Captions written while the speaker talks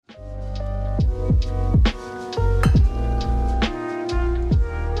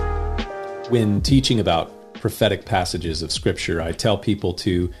When teaching about prophetic passages of Scripture, I tell people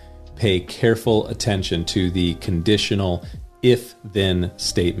to pay careful attention to the conditional if-then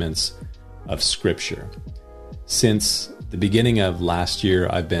statements of Scripture. Since the beginning of last year,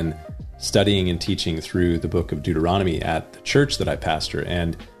 I've been studying and teaching through the book of Deuteronomy at the church that I pastor,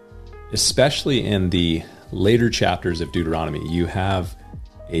 and especially in the later chapters of Deuteronomy, you have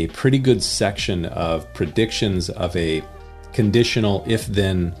a pretty good section of predictions of a conditional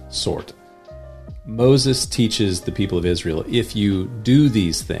if-then sort. Moses teaches the people of Israel, if you do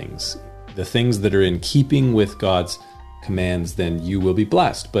these things, the things that are in keeping with God's commands, then you will be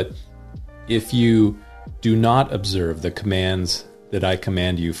blessed. But if you do not observe the commands that I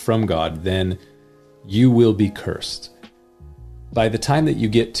command you from God, then you will be cursed. By the time that you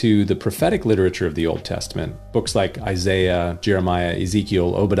get to the prophetic literature of the Old Testament, books like Isaiah, Jeremiah,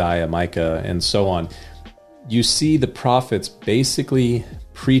 Ezekiel, Obadiah, Micah, and so on, you see the prophets basically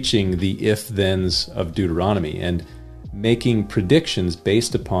preaching the if-thens of Deuteronomy and making predictions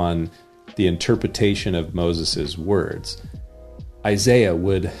based upon the interpretation of Moses' words. Isaiah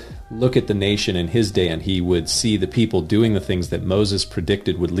would look at the nation in his day and he would see the people doing the things that Moses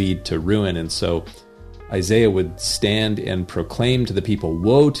predicted would lead to ruin, and so Isaiah would stand and proclaim to the people,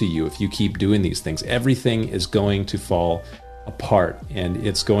 woe to you if you keep doing these things. Everything is going to fall apart and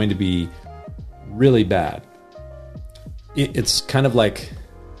it's going to be really bad. It's kind of like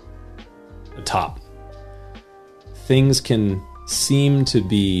a top. Things can seem to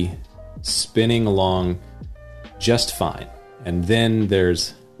be spinning along just fine, and then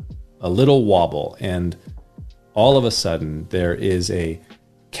there's a little wobble, and all of a sudden there is a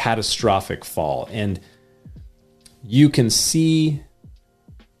catastrophic fall, and you can see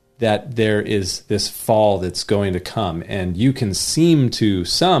that there is this fall that's going to come, and you can seem to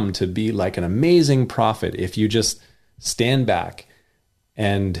some to be like an amazing prophet if you just stand back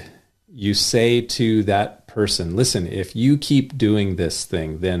and you say to that person, listen, if you keep doing this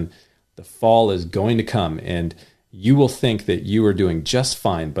thing, then the fall is going to come, and you will think that you are doing just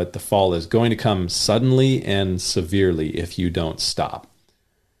fine, but the fall is going to come suddenly and severely if you don't stop.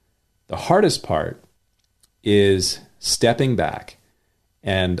 The hardest part is stepping back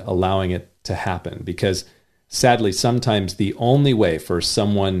and allowing it to happen, because sadly, sometimes the only way for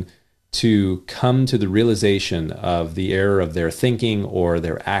someone to come to the realization of the error of their thinking or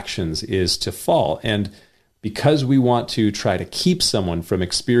their actions is to fall. And because we want to try to keep someone from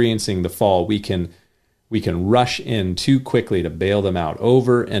experiencing the fall, we can rush in too quickly to bail them out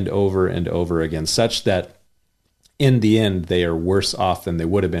over and over and over again, such that in the end, they are worse off than they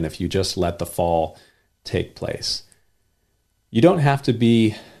would have been if you just let the fall take place. You don't have to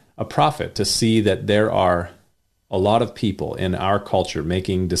be a prophet to see that there are a lot of people in our culture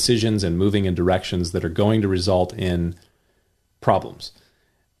making decisions and moving in directions that are going to result in problems,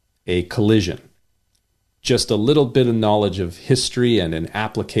 a collision. Just a little bit of knowledge of history and an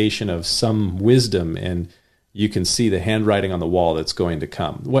application of some wisdom, and you can see the handwriting on the wall that's going to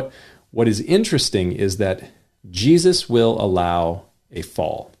come. What is interesting is that Jesus will allow a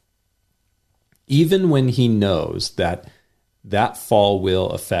fall, even when he knows that that fall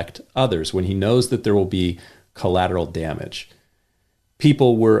will affect others, when he knows that there will be collateral damage.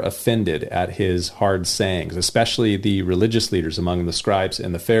 People were offended at his hard sayings, especially the religious leaders among the scribes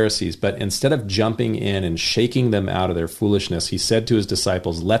and the Pharisees. But instead of jumping in and shaking them out of their foolishness, he said to his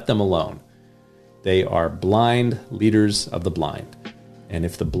disciples, let them alone. They are blind leaders of the blind. And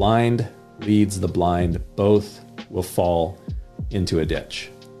if the blind leads the blind, both will fall into a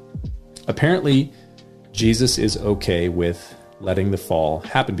ditch. Apparently, Jesus is okay with letting the fall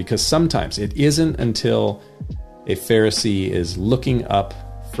happen, because sometimes it isn't until a Pharisee is looking up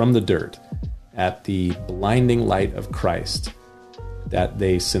from the dirt at the blinding light of Christ that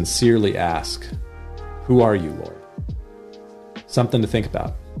they sincerely ask, who are you, Lord? Something to think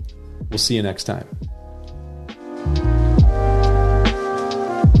about. We'll see you next time.